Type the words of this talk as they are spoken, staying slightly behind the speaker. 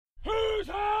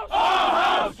Whose house? Our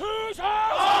house! Whose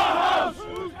house? Our house!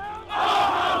 Whose house? Our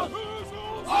house! Whose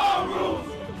rules? Our rules!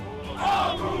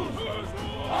 Our rules!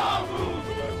 Our rules!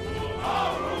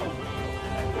 Our rules!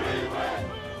 We win!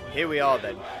 Here we are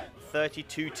then.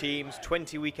 32 teams,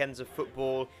 20 weekends of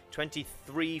football,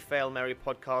 23 Fail Mary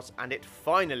podcasts, and it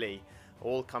finally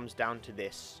all comes down to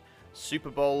this. Super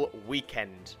Bowl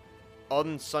weekend.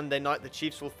 On Sunday night, the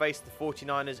Chiefs will face the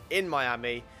 49ers in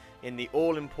Miami in the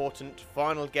all-important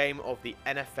final game of the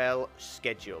NFL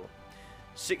schedule.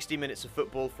 60 minutes of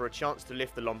football for a chance to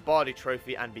lift the Lombardi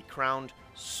Trophy and be crowned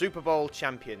Super Bowl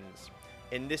champions.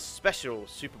 In this special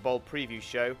Super Bowl preview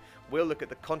show, we'll look at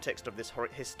the context of this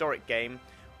historic game,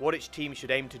 what each team should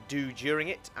aim to do during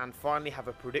it, and finally have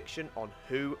a prediction on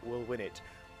who will win it.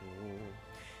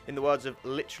 In the words of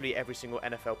literally every single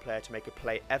NFL player to make a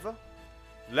play ever,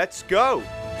 let's go!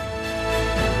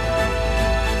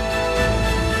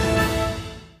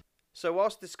 So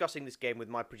whilst discussing this game with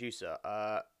my producer,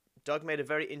 Doug made a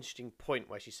very interesting point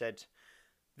where she said,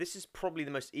 this is probably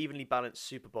the most evenly balanced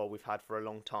Super Bowl we've had for a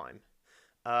long time.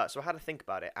 So I had to think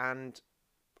about it, and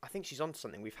I think she's onto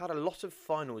something. We've had a lot of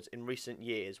finals in recent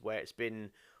years where it's been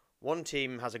one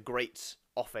team has a great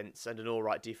offense and an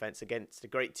alright defense against a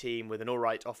great team with an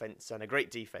alright offense and a great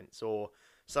defense, or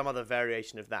some other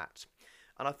variation of that.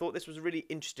 And I thought this was a really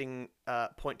interesting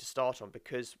point to start on,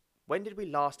 because when did we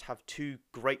last have two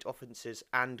great offenses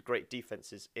and great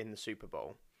defenses in the Super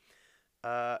Bowl?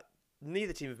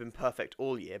 Neither team have been perfect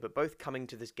all year, but both coming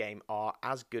to this game are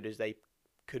as good as they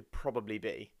could probably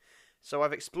be. So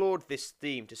I've explored this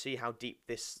theme to see how deep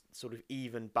this sort of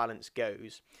even balance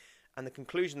goes. And the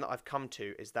conclusion that I've come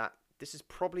to is that this is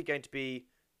probably going to be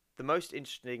the most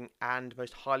interesting and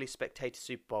most highly spectated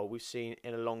Super Bowl we've seen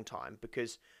in a long time,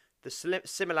 because the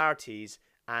similarities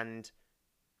and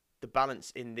the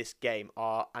balance in this game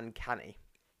are uncanny.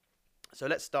 So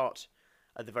let's start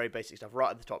at the very basic stuff,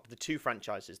 right at the top. The two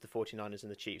franchises, the 49ers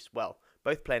and the Chiefs, well,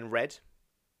 both play in red.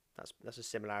 That's a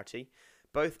similarity.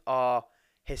 Both are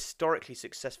historically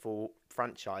successful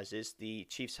franchises. The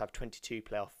Chiefs have 22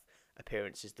 playoff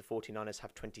appearances. The 49ers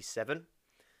have 27.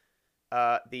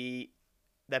 They're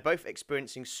both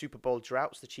experiencing Super Bowl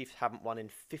droughts. The Chiefs haven't won in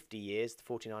 50 years. The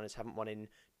 49ers haven't won in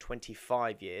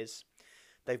 25 years.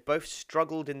 They've both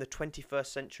struggled in the 21st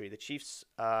century. The Chiefs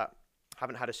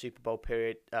haven't had a Super Bowl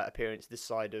appearance this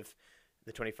side of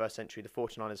the 21st century. The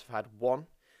 49ers have had one.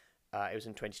 It was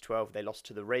in 2012. They lost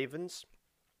to the Ravens.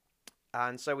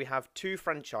 And so we have two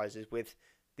franchises with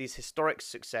these historic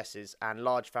successes and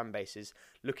large fan bases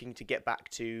looking to get back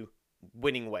to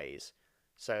winning ways.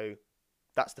 So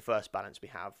that's the first balance we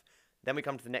have. Then we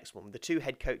come to the next one. The two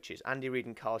head coaches, Andy Reid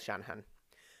and Kyle Shanahan.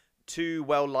 Two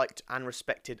well-liked and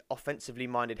respected offensively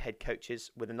minded head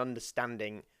coaches with an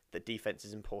understanding that defense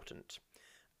is important.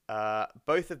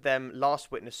 Both of them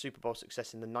last witnessed Super Bowl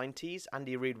success in the 90s.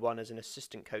 Andy Reid won as an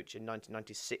assistant coach in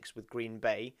 1996 with Green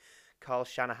Bay. Kyle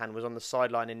Shanahan was on the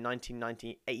sideline in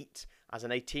 1998 as an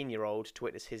 18-year-old to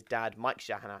witness his dad, Mike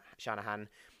Shanahan,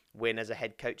 win as a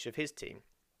head coach of his team.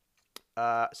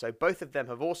 So both of them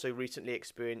have also recently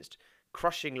experienced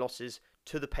crushing losses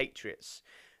to the Patriots.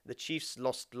 The Chiefs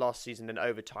lost last season in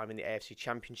overtime in the AFC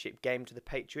Championship game to the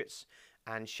Patriots,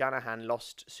 and Shanahan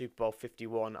lost Super Bowl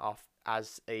 51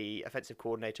 as a offensive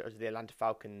coordinator of the Atlanta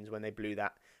Falcons when they blew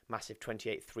that massive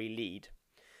 28-3 lead.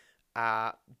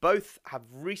 Both have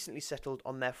recently settled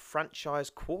on their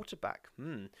franchise quarterback.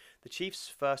 The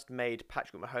Chiefs first made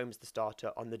Patrick Mahomes the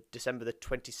starter on December the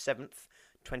 27th,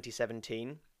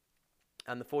 2017.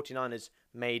 And the 49ers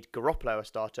made Garoppolo a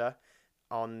starter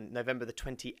on November the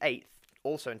 28th,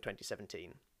 also in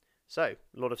 2017. So,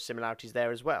 a lot of similarities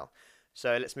there as well.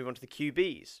 So, let's move on to the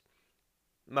QBs.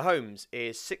 Mahomes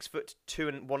is 6 foot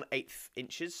 2 1/8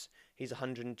 inches. He's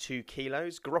 102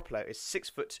 kilos. Garoppolo is 6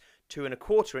 foot 2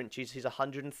 1/4 inches. He's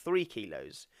 103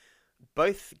 kilos.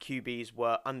 Both QBs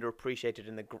were underappreciated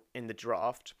in the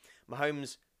draft.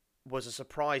 Mahomes was a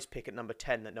surprise pick at number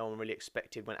 10 that no one really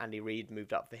expected when Andy Reid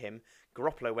moved up for him.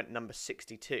 Garoppolo went number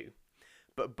 62.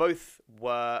 But both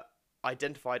were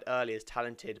identified early as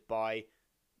talented by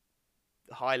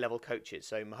high-level coaches.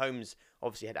 So Mahomes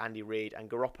obviously had Andy Reid, and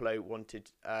Belichick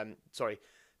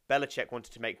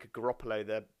wanted to make Garoppolo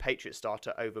the Patriots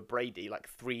starter over Brady like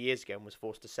 3 years ago and was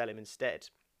forced to sell him instead.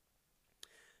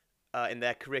 In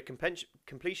their career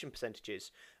completion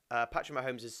percentages, Patrick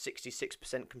Mahomes is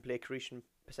 66% completion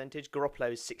percentage.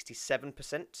 Garoppolo is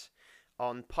 67%.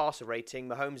 On passer rating,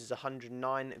 Mahomes is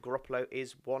 109, Garoppolo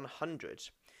is 100.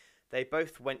 They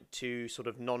both went to sort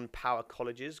of non-power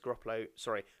colleges.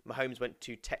 Mahomes went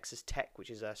to Texas Tech, which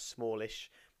is a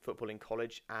smallish footballing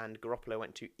college, and Garoppolo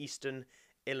went to Eastern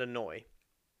Illinois.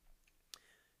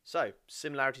 So,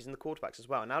 similarities in the quarterbacks as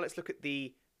well. Now let's look at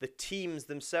the teams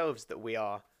themselves that we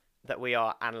are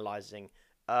analysing.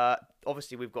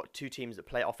 Obviously, we've got two teams that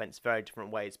play offense very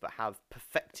different ways, but have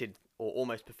perfected or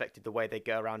almost perfected the way they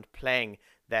go around playing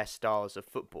their styles of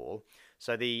football.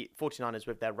 So the 49ers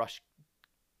with their rush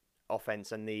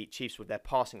offense and the Chiefs with their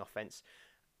passing offense.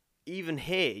 Even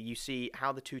here, you see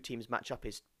how the two teams match up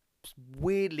is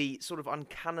weirdly, sort of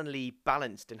uncannily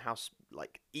balanced in how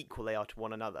equal they are to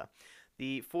one another.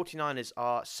 The 49ers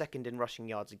are second in rushing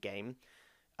yards a game.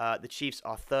 The Chiefs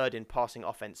are third in passing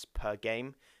offense per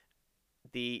game.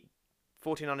 The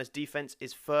 49ers defense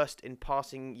is first in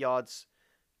passing yards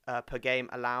per game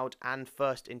allowed and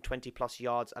first in 20-plus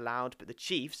yards allowed. But the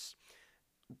Chiefs,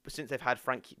 since they've had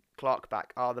Frank Clark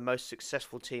back, are the most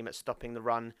successful team at stopping the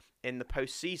run in the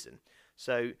postseason.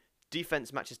 So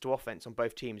defense matches to offense on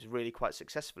both teams really quite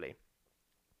successfully.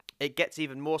 It gets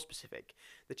even more specific.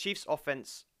 The Chiefs'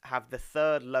 offense have the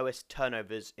third lowest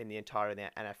turnovers in the entire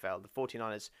NFL. The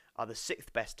 49ers are the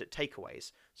sixth best at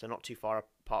takeaways, so not too far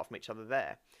apart from each other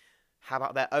there. How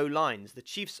about their O-lines? The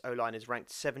Chiefs' O-line is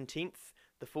ranked 17th.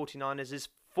 The 49ers is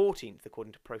 14th,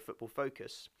 according to Pro Football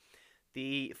Focus.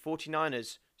 The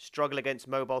 49ers struggle against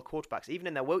mobile quarterbacks. Even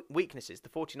in their weaknesses, the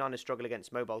 49ers struggle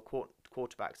against mobile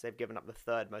quarterbacks. They've given up the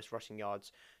third most rushing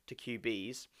yards to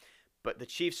QBs. But the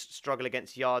Chiefs struggle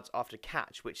against yards after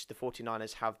catch, which the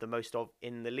 49ers have the most of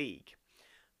in the league.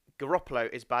 Garoppolo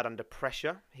is bad under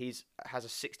pressure. He has a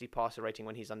 60 passer rating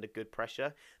when he's under good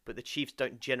pressure, but the Chiefs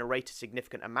don't generate a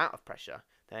significant amount of pressure.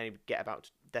 They only get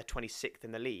they're 26th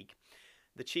in the league.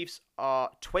 The Chiefs are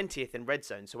 20th in red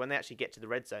zone, so when they actually get to the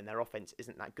red zone, their offense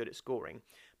isn't that good at scoring.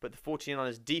 But the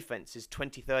 49ers defense is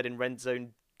 23rd in red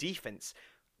zone defense.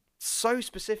 So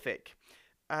specific.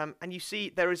 And you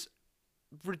see there is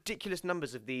ridiculous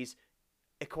numbers of these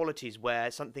equalities where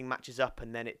something matches up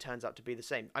and then it turns out to be the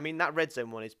same. I mean, that red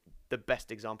zone one is the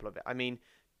best example of it. I mean,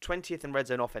 20th in red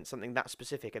zone offense, something that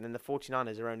specific, and then the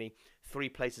 49ers are only 3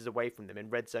 places away from them in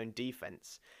red zone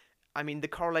defense. I mean, the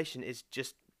correlation is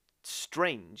just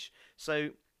strange. So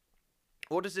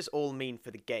what does this all mean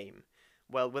for the game?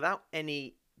 Well, without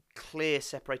any clear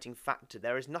separating factor,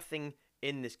 there is nothing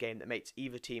in this game that makes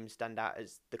either team stand out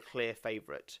as the clear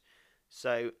favourite.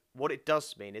 So what it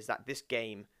does mean is that this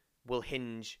game will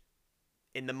hinge,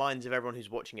 in the minds of everyone who's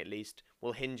watching at least,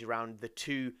 will hinge around the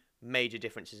two major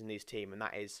differences in these teams, and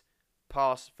that is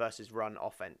pass versus run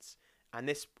offense. And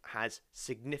this has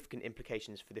significant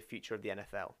implications for the future of the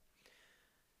NFL.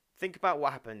 Think about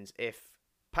what happens if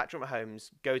Patrick Mahomes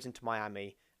goes into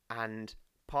Miami and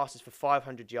passes for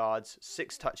 500 yards,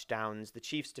 6 touchdowns. The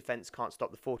Chiefs' defense can't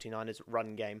stop the 49ers'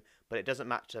 run game, but it doesn't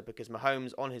matter because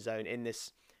Mahomes on his own in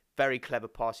this very clever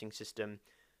passing system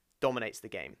dominates the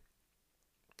game.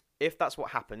 If that's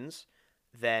what happens,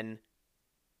 then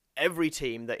every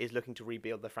team that is looking to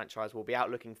rebuild their franchise will be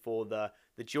out looking for the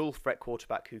dual threat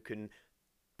quarterback who can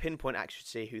pinpoint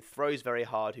accuracy, who throws very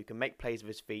hard, who can make plays with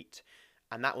his feet,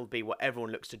 and that will be what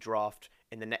everyone looks to draft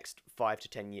in the next 5 to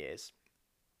 10 years.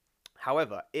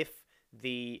 However, if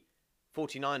the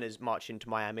 49ers march into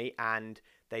Miami and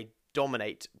they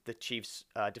dominate the Chiefs'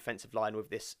 defensive line with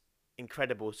this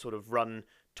incredible sort of run,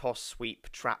 toss,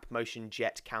 sweep, trap, motion,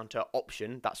 jet, counter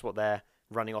option. That's what their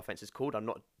running offense is called. I'm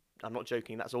not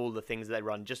joking. That's all the things they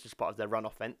run just as part of their run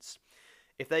offense.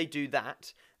 If they do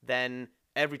that, then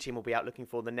every team will be out looking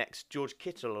for the next George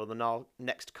Kittle or the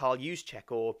next Carl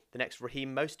Juszczyk or the next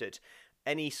Raheem Mostert.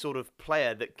 Any sort of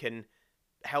player that can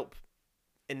help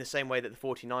in the same way that the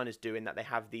 49ers do, in that they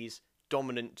have these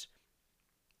dominant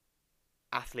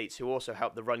athletes who also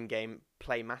help the run game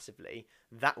play massively.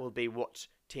 That will be what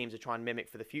teams are trying to mimic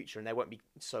for the future, and they won't be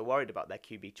so worried about their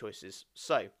QB choices.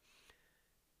 So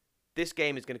this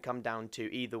game is going to come down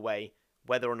to either way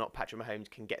whether or not Patrick Mahomes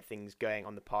can get things going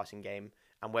on the passing game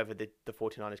and whether the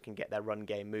 49ers can get their run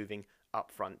game moving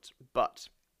up front. But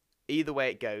either way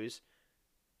it goes,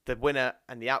 the winner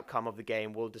and the outcome of the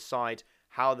game will decide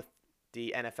how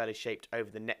the NFL is shaped over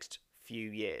the next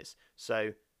few years.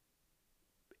 So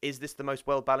is this the most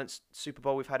well-balanced Super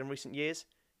Bowl we've had in recent years?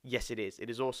 Yes, it is. It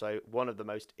is also one of the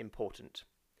most important.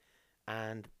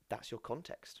 And that's your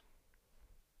context.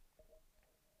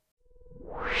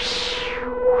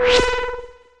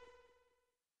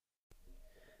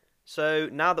 So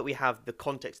now that we have the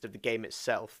context of the game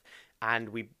itself, and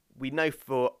we know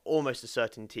for almost a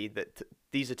certainty that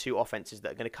these are two offenses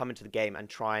that are going to come into the game and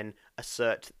try and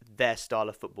assert their style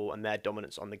of football and their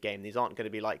dominance on the game. These aren't going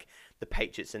to be like the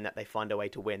Patriots in that they find a way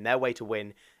to win. Their way to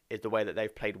win is the way that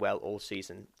they've played well all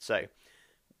season. So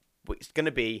it's going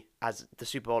to be, as the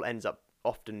Super Bowl ends up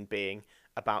often being,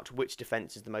 about which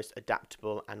defense is the most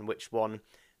adaptable and which one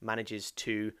manages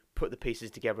to put the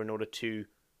pieces together in order to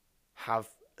have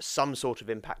some sort of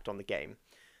impact on the game.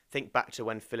 Think back to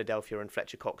when Philadelphia and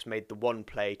Fletcher Cox made the one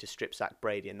play to strip sack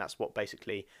Brady, and that's what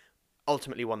basically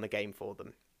ultimately won the game for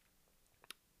them.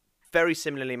 Very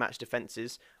similarly matched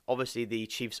defences. Obviously, the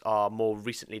Chiefs are more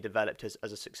recently developed as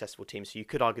a successful team, so you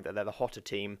could argue that they're the hotter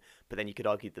team, but then you could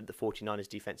argue that the 49ers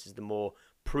defence is the more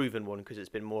proven one because it's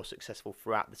been more successful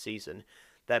throughout the season.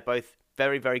 They're both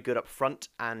very, very good up front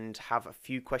and have a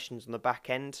few questions on the back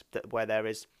end where there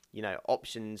is,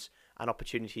 options and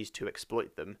opportunities to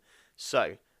exploit them.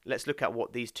 So let's look at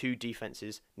what these two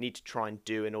defences need to try and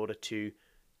do in order to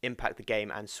impact the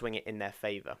game and swing it in their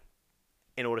favour,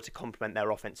 in order to complement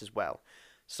their offense as well.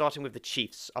 Starting with the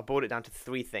Chiefs, I boiled it down to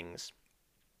three things.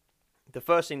 The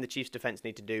first thing the Chiefs defense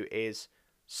need to do is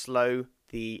slow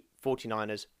the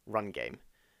 49ers run game.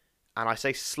 And I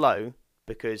say slow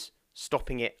because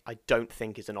stopping it I don't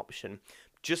think is an option.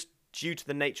 Just due to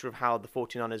the nature of how the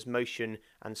 49ers motion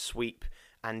and sweep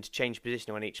and change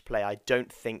position on each play, I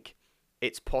don't think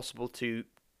it's possible to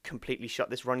completely shut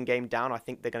this run game down. I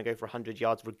think they're going to go for 100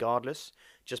 yards regardless,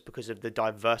 just because of the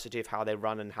diversity of how they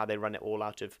run and how they run it all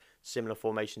out of similar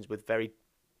formations with very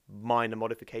minor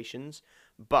modifications.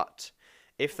 But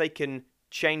if they can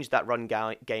change that run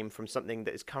game from something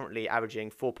that is currently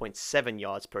averaging 4.7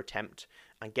 yards per attempt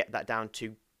and get that down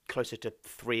to closer to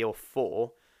 3 or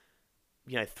 4,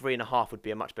 3.5 would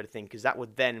be a much better thing, because that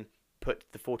would then put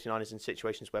the 49ers in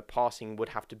situations where passing would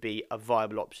have to be a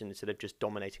viable option instead of just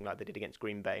dominating like they did against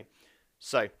Green Bay.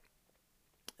 So,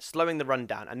 slowing the run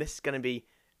down, and this is going to be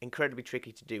incredibly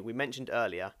tricky to do. We mentioned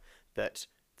earlier that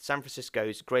San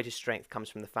Francisco's greatest strength comes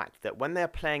from the fact that when they're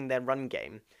playing their run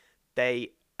game,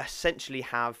 they essentially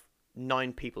have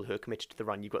 9 people who are committed to the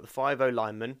run. You've got the 5-0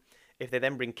 lineman. If they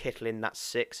then bring Kittle in, that's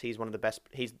 6. He's one of the best.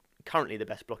 He's currently the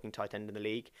best blocking tight end in the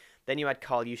league. Then you add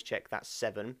Kyle Juszczyk, that's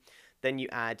 7. Then you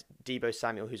add Deebo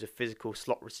Samuel, who's a physical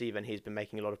slot receiver, and he's been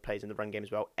making a lot of plays in the run game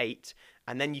as well, 8.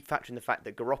 And then you factor in the fact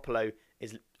that Garoppolo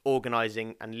is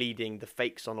organising and leading the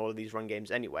fakes on all of these run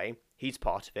games anyway. He's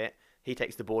part of it. He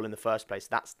takes the ball in the first place.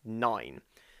 That's 9.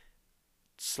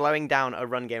 Slowing down a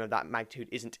run game of that magnitude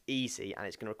isn't easy, and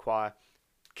it's going to require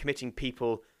committing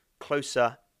people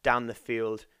closer down the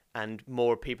field and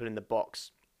more people in the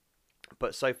box.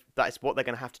 But so that is what they're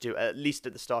going to have to do, at least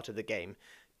at the start of the game,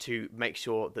 to make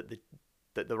sure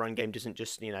that the run game doesn't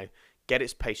just, get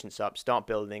its patience up, start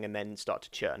building, and then start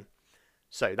to churn.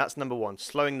 So that's number 1,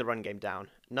 slowing the run game down.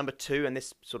 Number 2, and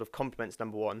this sort of complements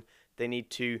number 1, they need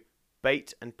to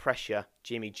bait and pressure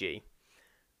Jimmy G.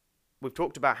 We've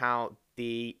talked about how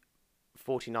the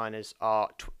 49ers are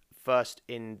first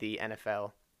in the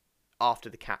NFL after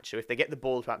the catch. So if they get the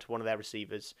ball out to one of their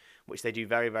receivers, which they do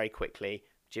very, very quickly,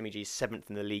 Jimmy G's 7th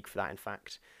in the league for that, in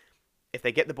fact. If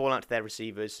they get the ball out to their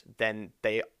receivers, then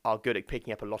they are good at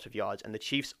picking up a lot of yards, and the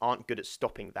Chiefs aren't good at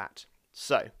stopping that.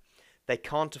 So they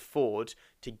can't afford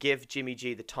to give Jimmy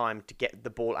G the time to get the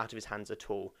ball out of his hands at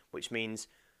all, which means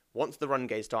once the run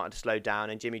game started to slow down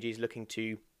and Jimmy G's looking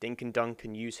to dink and dunk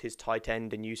and use his tight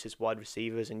end and use his wide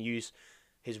receivers and use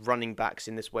his running backs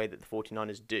in this way that the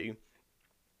 49ers do,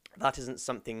 that isn't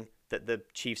something that the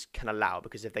Chiefs can allow,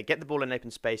 because if they get the ball in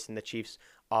open space, then the Chiefs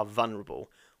are vulnerable.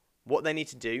 What they need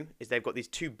to do is they've got these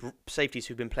 2 safeties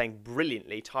who've been playing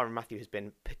brilliantly. Tyrann Mathieu has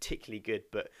been particularly good,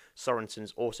 but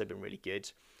Sorensen's also been really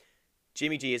good.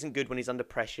 Jimmy G isn't good when he's under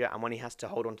pressure and when he has to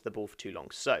hold on to the ball for too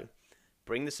long. So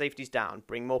bring the safeties down,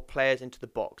 bring more players into the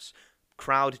box,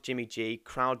 crowd Jimmy G,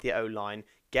 crowd the O-line,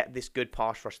 get this good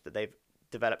pass rush that they've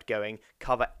developed going,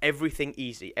 cover everything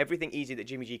easy that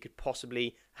Jimmy G could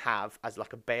possibly have as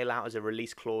like a bailout, as a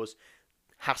release clause,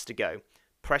 has to go.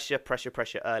 Pressure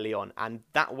early on, and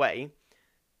that way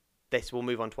this will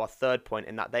move on to our third point,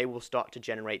 in that they will start to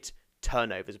generate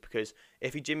turnovers, because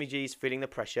if Jimmy G's feeling the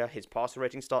pressure, his passer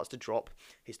rating starts to drop.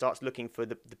 He starts looking for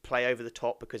the play over the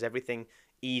top because everything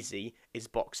easy is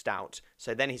boxed out,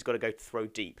 so then he's got to go throw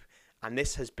deep. And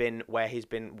this has been where he's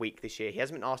been weak this year. He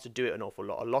hasn't been asked to do it an awful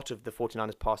lot. A lot of the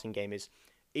 49ers passing game is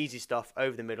easy stuff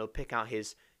over the middle, pick out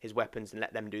his weapons and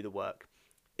let them do the work.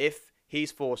 If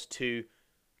he's forced to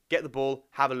get the ball,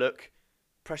 have a look,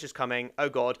 pressure's coming, oh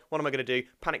God, what am I going to do?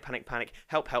 Panic,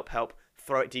 help,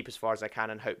 throw it deep as far as I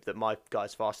can and hope that my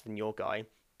guy's faster than your guy.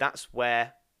 That's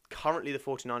where currently the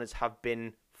 49ers have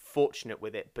been fortunate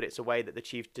with it, but it's a way that the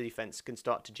Chiefs defense can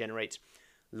start to generate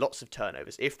lots of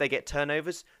turnovers. If they get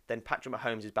turnovers, then Patrick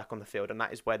Mahomes is back on the field, and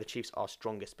that is where the Chiefs are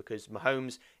strongest, because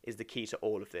Mahomes is the key to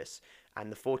all of this.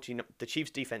 And the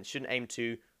Chiefs defense shouldn't aim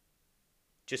to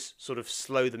just sort of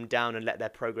slow them down and let their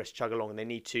progress chug along, and they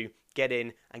need to get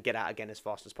in and get out again as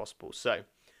fast as possible. So,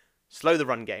 slow the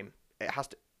run game. It has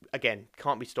to. again,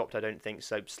 can't be stopped, I don't think.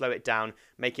 So slow it down,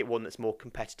 make it one that's more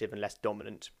competitive and less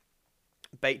dominant.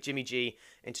 Bait Jimmy G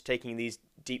into taking these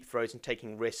deep throws and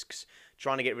taking risks,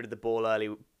 trying to get rid of the ball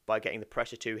early by getting the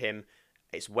pressure to him.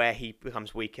 It's where he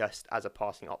becomes weakest as a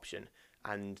passing option.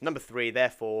 And number 3,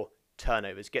 therefore,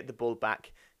 turnovers. Get the ball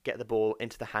back, get the ball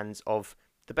into the hands of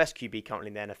the best QB currently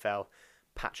in the NFL,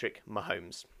 Patrick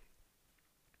Mahomes.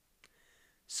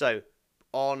 So,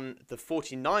 on the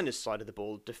 49ers side of the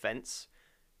ball, defense,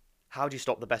 how do you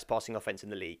stop the best passing offense in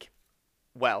the league?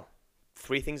 Well,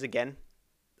 3 things again.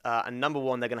 And number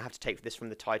 1, they're going to have to take this from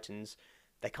the Titans.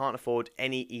 They can't afford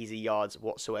any easy yards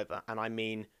whatsoever. And I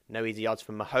mean no easy yards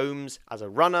from Mahomes as a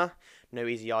runner, no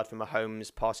easy yard from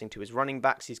Mahomes passing to his running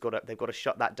backs. They've got to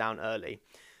shut that down early.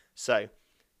 So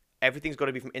everything's got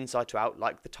to be from inside to out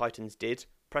like the Titans did.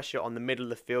 Pressure on the middle of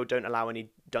the field. Don't allow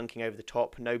any dunking over the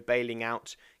top. No bailing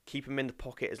out. Keep him in the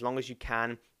pocket as long as you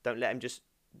can. Don't let him just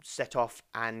set off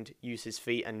and use his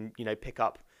feet and, pick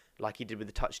up like he did with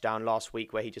the touchdown last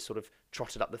week where he just sort of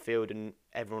trotted up the field and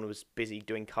everyone was busy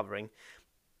doing covering.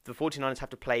 The 49ers have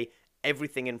to play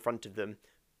everything in front of them,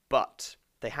 but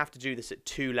they have to do this at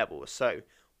 2 levels. So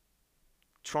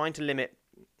trying to limit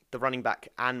the running back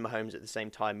and Mahomes at the same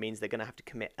time means they're going to have to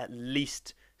commit at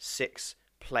least 6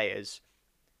 players,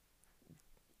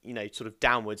 sort of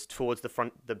downwards towards the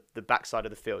front, the backside of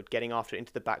the field, getting after it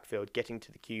into the backfield, getting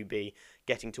to the QB,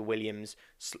 getting to Williams,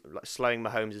 slowing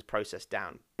Mahomes' process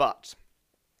down. But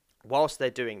whilst they're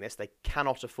doing this, they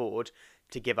cannot afford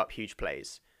to give up huge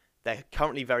plays. They're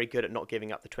currently very good at not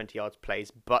giving up the 20 yards plays,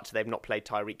 but they've not played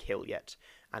Tyreek Hill yet.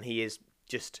 And he is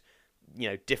just,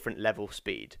 different level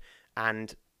speed.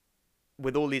 And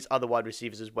with all these other wide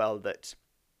receivers as well that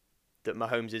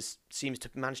Mahomes seems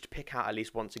to manage to pick out at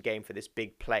least once a game for this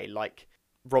big play, like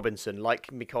Robinson,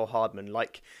 like Mecole Hardman,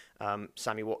 like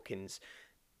Sammy Watkins.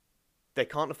 They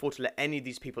can't afford to let any of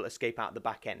these people escape out the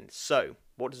back end. So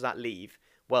what does that leave?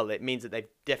 Well, it means that they've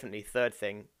definitely, third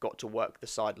thing, got to work the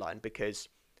sideline because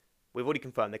we've already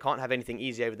confirmed they can't have anything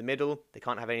easy over the middle, they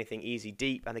can't have anything easy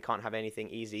deep, and they can't have anything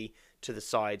easy to the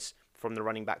sides from the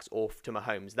running backs or to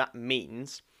Mahomes. That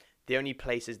means the only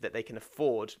places that they can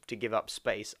afford to give up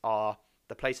space are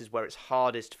the places where it's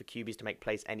hardest for QBs to make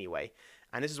plays anyway.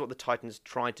 And this is what the Titans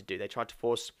tried to do. They tried to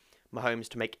force Mahomes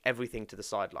to make everything to the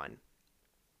sideline.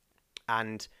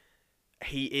 And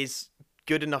he is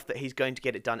good enough that he's going to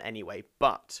get it done anyway.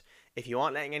 But if you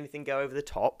aren't letting anything go over the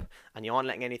top and you aren't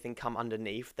letting anything come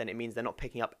underneath, then it means they're not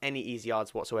picking up any easy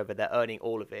yards whatsoever. They're earning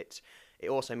all of it. It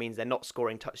also means they're not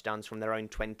scoring touchdowns from their own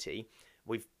 20.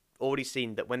 We've already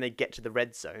seen that when they get to the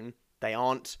red zone, they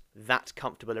aren't that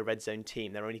comfortable a red zone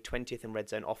team. They're only 20th in red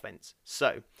zone offense.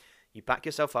 So you back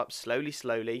yourself up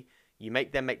slowly. You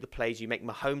make them make the plays. You make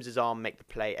Mahomes' arm make the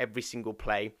play every single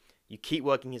play. You keep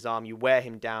working his arm. You wear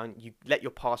him down. You let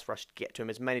your pass rush get to him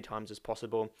as many times as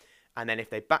possible. And then if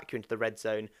they back you into the red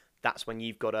zone, that's when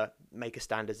you've got to make a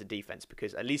stand as a defense,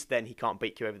 because at least then he can't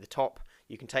beat you over the top.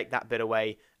 You can take that bit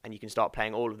away and you can start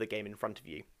playing all of the game in front of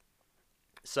you.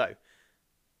 So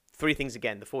 3 things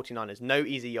again. The 49ers, no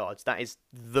easy yards. That is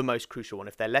the most crucial one.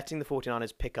 If they're letting the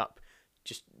 49ers pick up,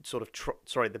 just sort of,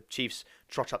 the Chiefs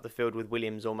trot up the field with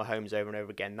Williams or Mahomes over and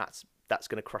over again, that's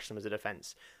going to crush them as a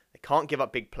defense. They can't give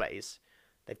up big plays.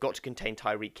 They've got to contain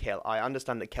Tyreek Hill. I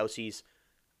understand that Kelsey's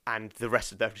and the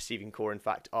rest of their receiving core, in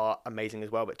fact, are amazing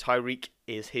as well. But Tyreek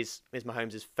is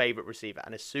Mahomes' favourite receiver.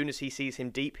 And as soon as he sees him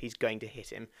deep, he's going to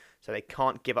hit him. So they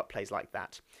can't give up plays like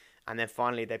that. And then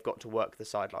finally, they've got to work the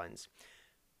sidelines.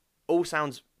 All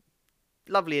sounds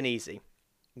lovely and easy,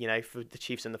 for the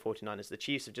Chiefs and the 49ers. The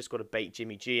Chiefs have just got to bait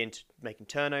Jimmy G into making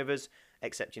turnovers,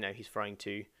 except, he's throwing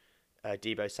to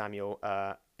Deebo Samuel,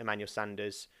 Emmanuel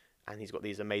Sanders, and he's got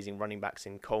these amazing running backs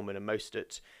in Coleman and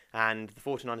Mostert. And the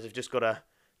 49ers have just got to,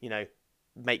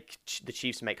 make the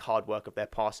Chiefs make hard work of their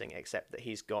passing, except that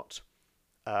he's got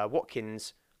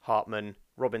Watkins, Hartman,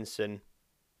 Robinson,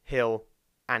 Hill,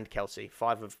 and Kelsey,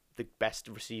 5 of the best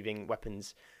receiving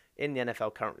weapons in the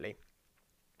NFL currently.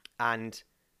 And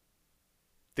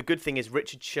the good thing is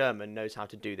Richard Sherman knows how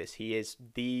to do this. He is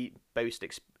the most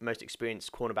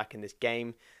experienced cornerback in this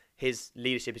game. His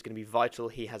leadership is going to be vital.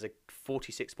 He has a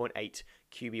 46.8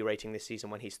 QB rating this season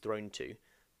when he's thrown to.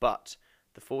 But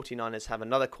the 49ers have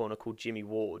another corner called Jimmy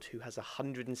Ward, who has a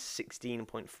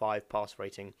 116.5 pass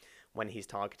rating when he's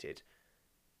targeted.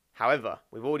 However,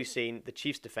 we've already seen the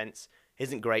Chiefs' defense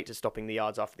isn't great at stopping the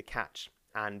yards after the catch,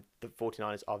 and the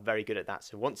 49ers are very good at that.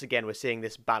 So once again, we're seeing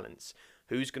this balance.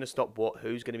 Who's going to stop what?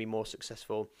 Who's going to be more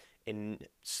successful in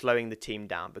slowing the team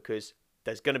down? Because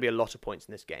there's going to be a lot of points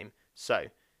in this game. So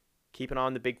keep an eye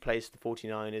on the big plays for the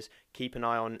 49ers. Keep an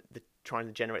eye on trying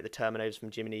to generate the turnovers from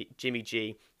Jimmy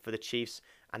G for the Chiefs.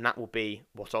 and that will be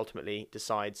what ultimately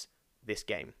decides this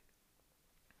game.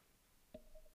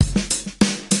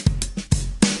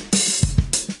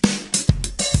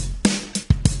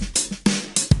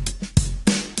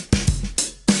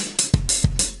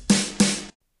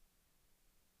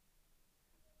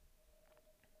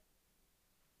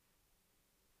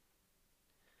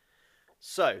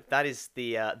 So that is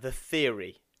the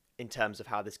theory in terms of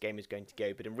how this game is going to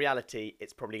go. But in reality,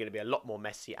 it's probably going to be a lot more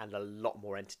messy and a lot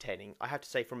more entertaining. I have to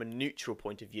say, from a neutral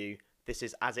point of view, this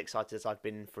is as excited as I've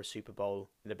been for a Super Bowl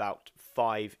in about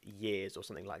 5 years or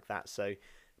something like that. So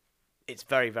it's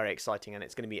very, very exciting, and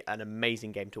it's going to be an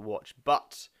amazing game to watch.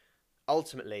 But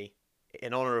ultimately,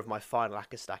 in honour of my final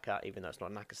Acca Stacker, even though it's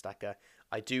not an Acca Stacker,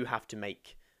 I do have to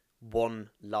make one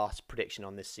last prediction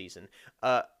on this season.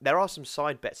 There are some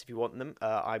side bets if you want them.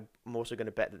 I'm also going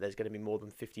to bet that there's going to be more than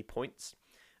 50 points.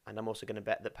 And I'm also going to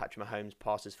bet that Patrick Mahomes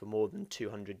passes for more than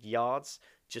 200 yards,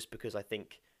 just because I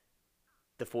think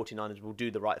the 49ers will do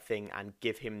the right thing and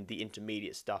give him the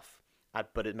intermediate stuff,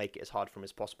 but make it as hard for him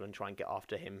as possible and try and get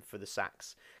after him for the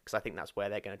sacks, because I think that's where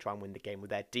they're going to try and win the game with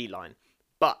their D-line.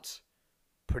 But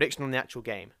prediction on the actual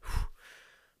game. I'm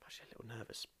actually a little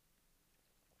nervous.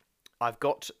 I've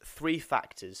got 3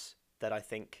 factors that I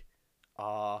think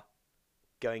are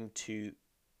going to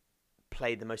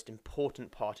play the most important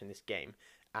part in this game.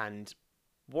 And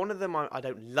one of them I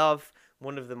don't love,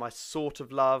 one of them I sort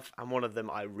of love, and one of them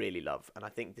I really love. And I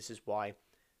think this is why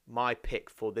my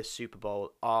pick for this Super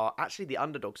Bowl are actually the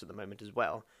underdogs at the moment as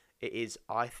well. It is,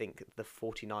 I think, the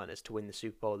 49ers to win the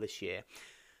Super Bowl this year.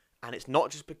 And it's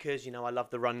not just because, I love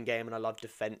the run game and I love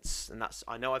defense. And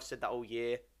I know I've said that all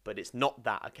year, but it's not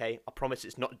that, okay? I promise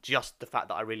it's not just the fact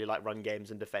that I really like run games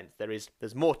and defense.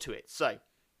 There's more to it. So,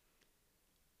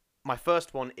 my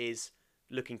first one is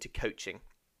looking to coaching.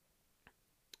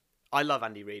 I love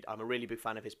Andy Reid. I'm a really big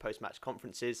fan of his post-match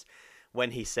conferences.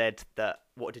 When he said that,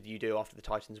 what did you do after the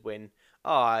Titans win?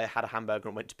 Oh, I had a hamburger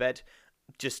and went to bed.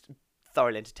 Just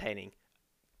thoroughly entertaining.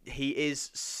 He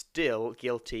is still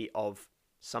guilty of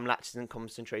some lapses in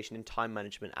concentration and time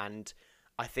management, and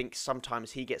I think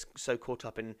sometimes he gets so caught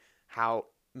up in how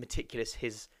meticulous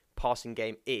his passing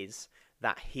game is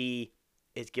that he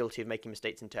is guilty of making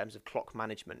mistakes in terms of clock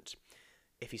management.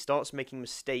 If he starts making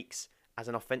mistakes as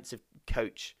an offensive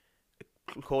coach,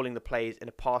 calling the plays in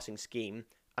a passing scheme,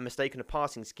 a mistake in a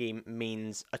passing scheme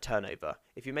means a turnover.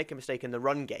 If you make a mistake in the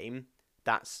run game,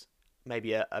 that's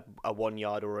maybe a 1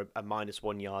 yard or a minus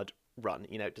 1 yard run.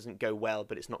 It doesn't go well,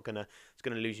 but it's going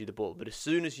to lose you the ball. But as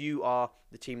soon as you are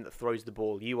the team that throws the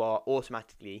ball, you are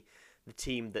automatically the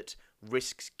team that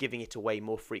risks giving it away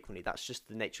more frequently. That's just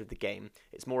the nature of the game.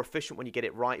 It's more efficient when you get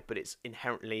it right, but it's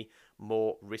inherently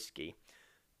more risky.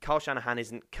 Kyle Shanahan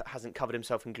hasn't covered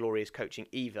himself in glory as coaching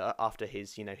either after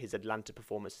his Atlanta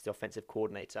performance as the offensive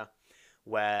coordinator,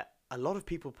 where a lot of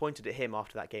people pointed at him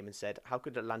after that game and said, how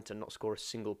could Atlanta not score a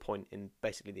single point in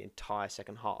basically the entire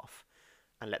second half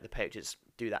and let the Patriots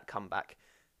do that comeback?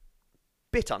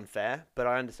 Bit unfair, but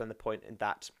I understand the point in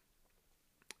that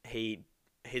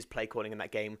his play calling in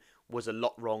that game was a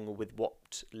lot wrong with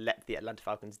what let the Atlanta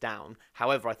Falcons down.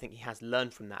 However, I think he has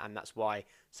learned from that, and that's why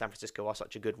San Francisco are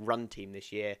such a good run team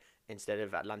this year instead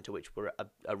of Atlanta, which were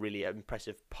a really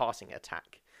impressive passing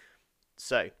attack.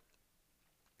 So,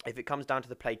 if it comes down to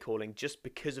the play calling, just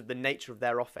because of the nature of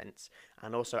their offense,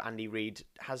 and also Andy Reid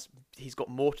he's got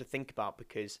more to think about,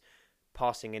 because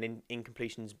passing and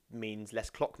incompletions means less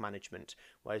clock management,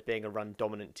 whereas being a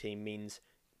run-dominant team means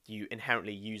you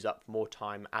inherently use up more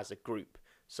time as a group.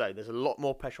 So there's a lot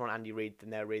more pressure on Andy Reid than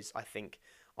there is, I think,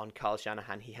 on Kyle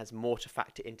Shanahan. He has more to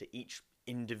factor into each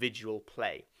individual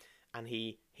play. And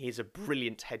he is a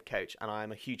brilliant head coach, and I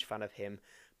am a huge fan of him.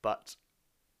 But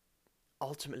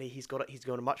ultimately, he's got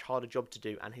a much harder job to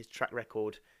do, and his track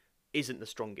record isn't the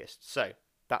strongest. So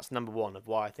that's number one of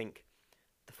why I think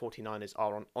the 49ers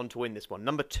are on to win this one.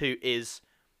 Number 2 is,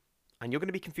 and you're going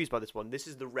to be confused by this one, this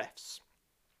is the refs.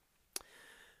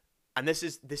 And this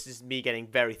is me getting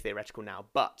very theoretical now,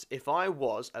 but if I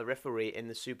was a referee in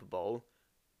the Super Bowl,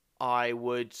 I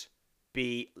would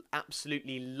be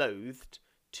absolutely loathed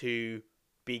to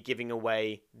be giving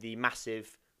away the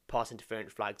massive pass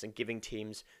interference flags and giving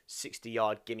teams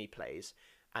 60-yard gimme plays.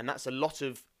 And that's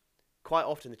quite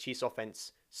often the Chiefs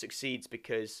offense succeeds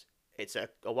because it's a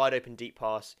wide open deep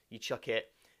pass, you chuck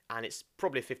it, and it's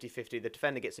probably 50-50. The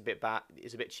defender gets a bit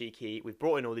is a bit cheeky. We've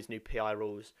brought in all these new PI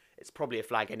rules. It's probably a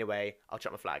flag anyway. I'll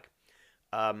chuck my flag.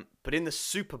 But in the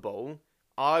Super Bowl,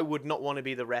 I would not want to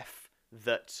be the ref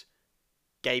that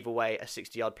gave away a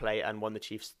 60-yard play and won the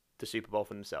Chiefs the Super Bowl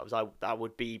for themselves. I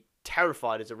would be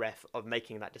terrified as a ref of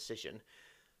making that decision.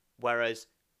 Whereas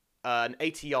an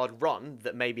 80-yard run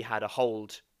that maybe had a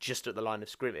hold just at the line of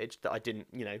scrimmage that I didn't,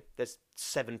 there's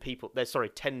 10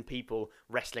 people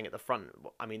wrestling at the front.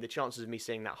 I mean, the chances of me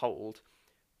seeing that hold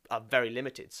are very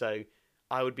limited. So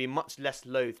I would be much less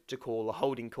loath to call a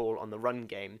holding call on the run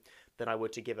game than I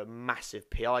would to give a massive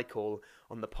PI call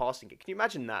on the passing game. Can you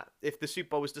imagine that? If the Super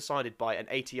Bowl was decided by an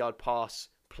 80-yard pass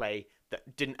play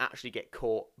that didn't actually get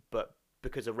caught, but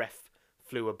because a ref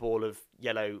flew a ball of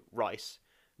yellow rice,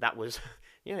 that was,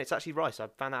 it's actually rice. I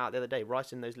found that out the other day,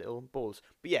 rice in those little balls.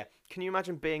 But yeah, can you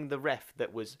imagine being the ref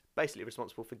that was basically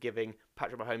responsible for giving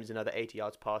Patrick Mahomes another 80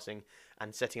 yards passing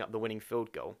and setting up the winning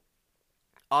field goal?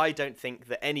 I don't think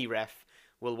that any ref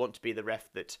will want to be the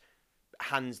ref that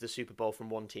hands the Super Bowl from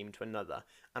one team to another.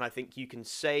 And I think you can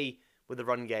say with the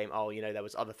run game, there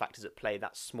was other factors at play.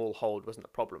 That small hold wasn't a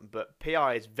problem. But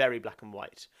PI is very black and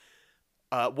white.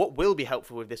 What will be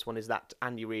helpful with this one is that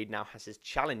Andy Reid now has his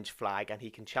challenge flag and he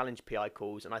can challenge PI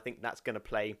calls. And I think that's going to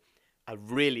play a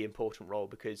really important role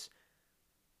because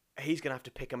he's going to have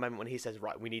to pick a moment when he says,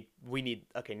 right, we need,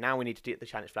 now we need to get the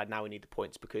challenge flag. Now we need the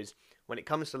points, because when it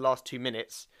comes to the last 2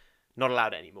 minutes, not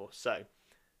allowed anymore. So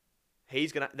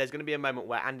there's going to be a moment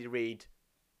where Andy Reid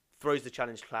throws the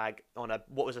challenge flag on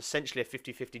what was essentially a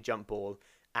 50-50 jump ball.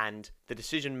 And the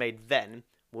decision made then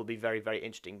will be very, very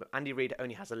interesting. But Andy Reid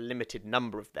only has a limited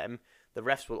number of them. The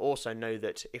refs will also know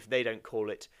that if they don't call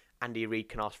it, Andy Reid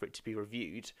can ask for it to be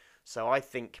reviewed. So I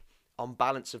think on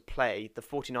balance of play, the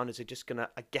 49ers are just going to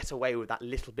get away with that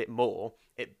little bit more.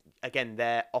 Again,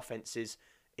 their offense is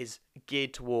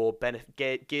geared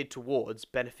towards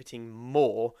benefiting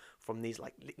more from these,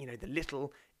 the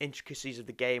little intricacies of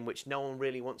the game, which no one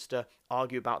really wants to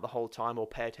argue about the whole time or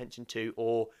pay attention to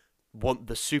or want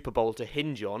the Super Bowl to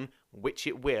hinge on, which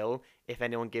it will if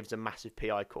anyone gives a massive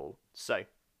PI call. So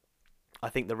I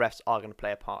think the refs are going to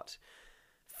play a part.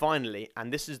 Finally,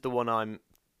 and this is the one I'm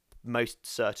most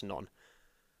certain on,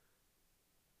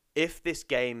 if this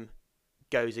game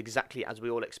goes exactly as we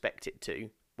all expect it to,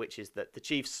 which is that the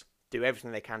Chiefs do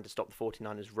everything they can to stop the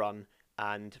 49ers run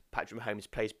and Patrick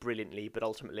Mahomes plays brilliantly but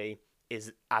ultimately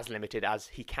is as limited as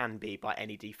he can be by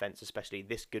any defense, especially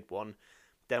this good one,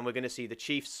 then we're going to see the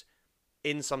Chiefs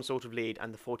in some sort of lead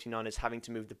and the 49ers having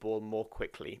to move the ball more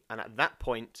quickly. And at that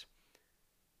point,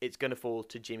 it's going to fall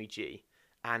to Jimmy G.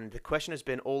 And the question has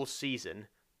been all season,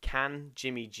 can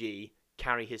Jimmy G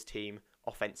carry his team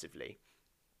offensively?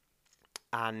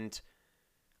 And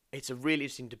it's a really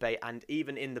interesting debate. And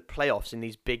even in the playoffs, in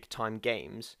these big-time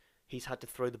games, he's had to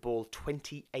throw the ball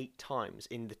 28 times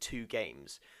in the 2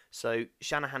 games. So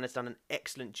Shanahan has done an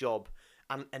excellent job.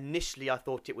 And initially, I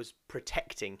thought it was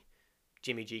protecting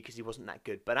Jimmy G because he wasn't that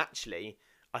good. But actually,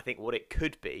 I think what it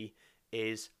could be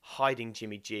is hiding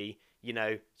Jimmy G.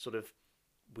 Sort of,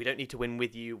 we don't need to win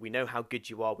with you. We know how good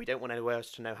you are. We don't want anyone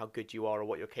else to know how good you are or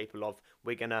what you're capable of.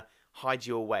 We're going to hide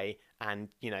you away and,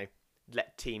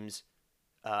 let teams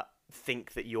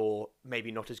think that you're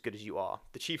maybe not as good as you are.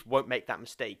 The Chiefs won't make that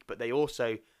mistake, but they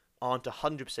also aren't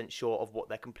 100% sure of what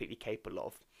they're completely capable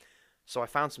of. So I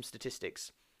found some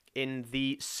statistics. In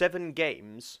the 7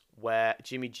 games where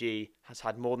Jimmy G has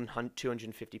had more than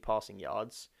 250 passing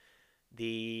yards,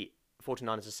 the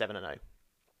 49ers are 7-0.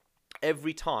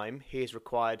 Every time he is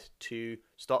required to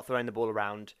start throwing the ball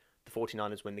around, the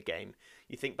 49ers win the game.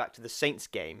 You think back to the Saints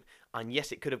game, and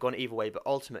yes, it could have gone either way, but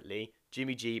ultimately,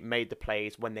 Jimmy G made the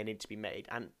plays when they need to be made.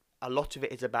 And a lot of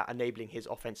it is about enabling his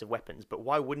offensive weapons, but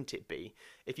why wouldn't it be?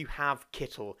 If you have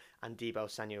Kittle and Deebo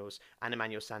Samuels and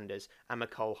Emmanuel Sanders and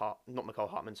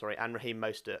and Raheem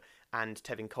Mostert and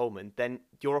Tevin Coleman, then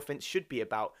your offense should be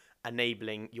about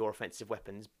enabling your offensive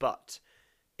weapons. But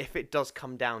if it does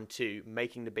come down to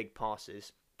making the big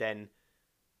passes, then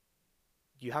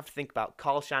you have to think about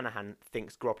Kyle Shanahan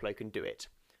thinks Garoppolo can do it.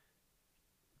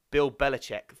 Bill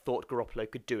Belichick thought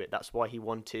Garoppolo could do it. That's why he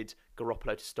wanted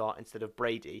Garoppolo to start instead of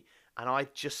Brady. And I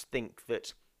just think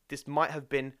that this might have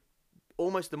been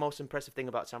almost the most impressive thing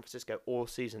about San Francisco all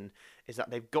season, is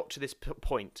that they've got to this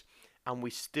point and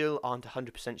we still aren't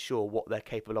 100% sure what they're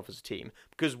capable of as a team.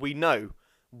 Because we know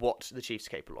what the Chiefs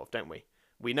are capable of, don't we?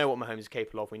 We know what Mahomes is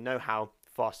capable of. We know how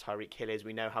fast Tyreek Hill is.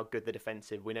 We know how good the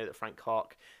defensive. We know that Frank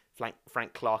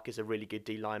Clark is a really good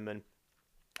D lineman.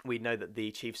 We know that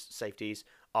the Chiefs' safeties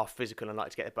are physical and like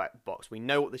to get the back box. We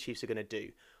know what the Chiefs are going to do.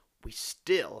 We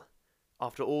still,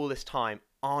 after all this time,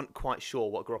 aren't quite sure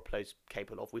what Garoppolo's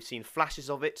capable of. We've seen flashes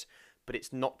of it, but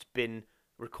it's not been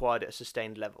required at a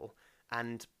sustained level.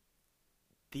 And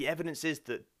the evidence is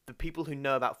that the people who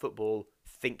know about football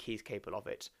think he's capable of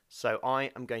it. So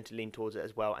I am going to lean towards it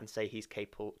as well and say he's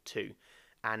capable too.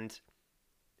 And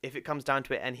if it comes down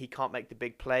to it and he can't make the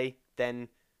big play, then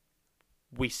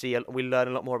we learn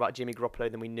a lot more about Jimmy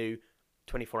Garoppolo than we knew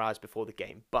 24 hours before the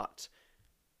game. But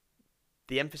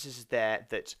the emphasis is there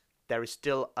that there is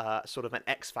still sort of an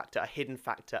X factor, a hidden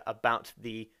factor about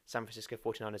the San Francisco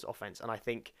 49ers offense. And I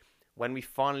think when we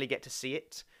finally get to see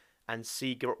it and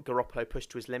see Garoppolo push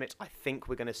to his limit, I think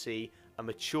we're going to see a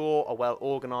mature, a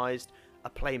well-organised, a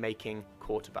playmaking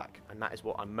quarterback. And that is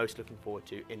what I'm most looking forward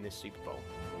to in this Super Bowl.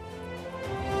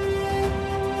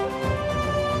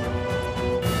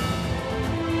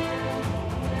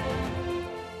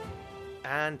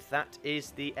 And that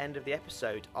is the end of the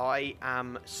episode. I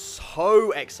am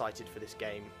so excited for this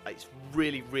game. It's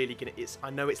really, really gonna. I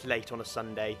know it's late on a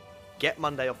Sunday. Get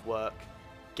Monday off work.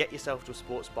 Get yourself to a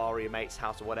sports bar or your mate's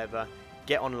house or whatever.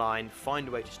 Get online. Find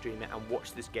a way to stream it and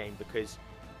watch this game, because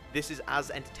this is as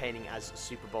entertaining as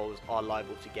Super Bowls are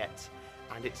liable to get,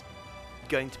 and it's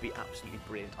going to be absolutely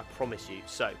brilliant. I promise you.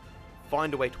 So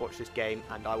find a way to watch this game,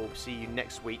 and I will see you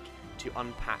next week to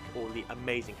unpack all the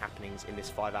amazing happenings in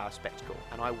this 5-hour spectacle,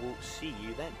 and I will see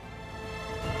you then.